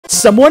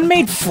Someone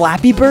made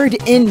Flappy Bird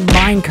in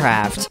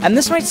Minecraft. And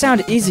this might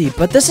sound easy,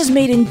 but this is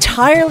made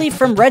entirely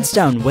from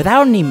redstone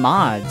without any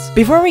mods.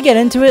 Before we get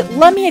into it,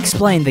 let me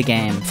explain the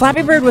game.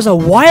 Flappy Bird was a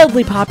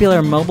wildly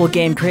popular mobile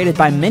game created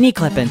by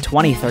Miniclip in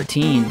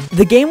 2013.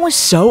 The game was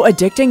so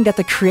addicting that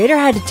the creator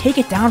had to take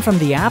it down from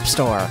the App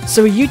Store.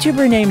 So a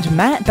YouTuber named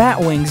Matt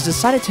Batwings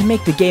decided to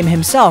make the game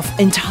himself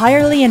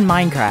entirely in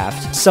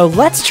Minecraft. So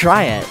let's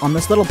try it. On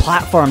this little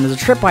platform,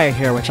 there's a tripwire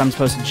here which I'm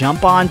supposed to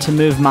jump on to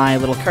move my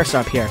little cursor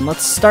up here.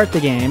 Let's start the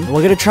game.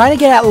 We're gonna try to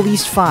get at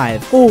least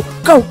 5. Oh,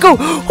 go, go!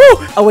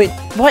 Oh wait,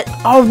 what?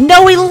 Oh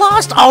no, we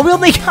lost! Oh, we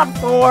only got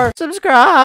 4. Subscribe!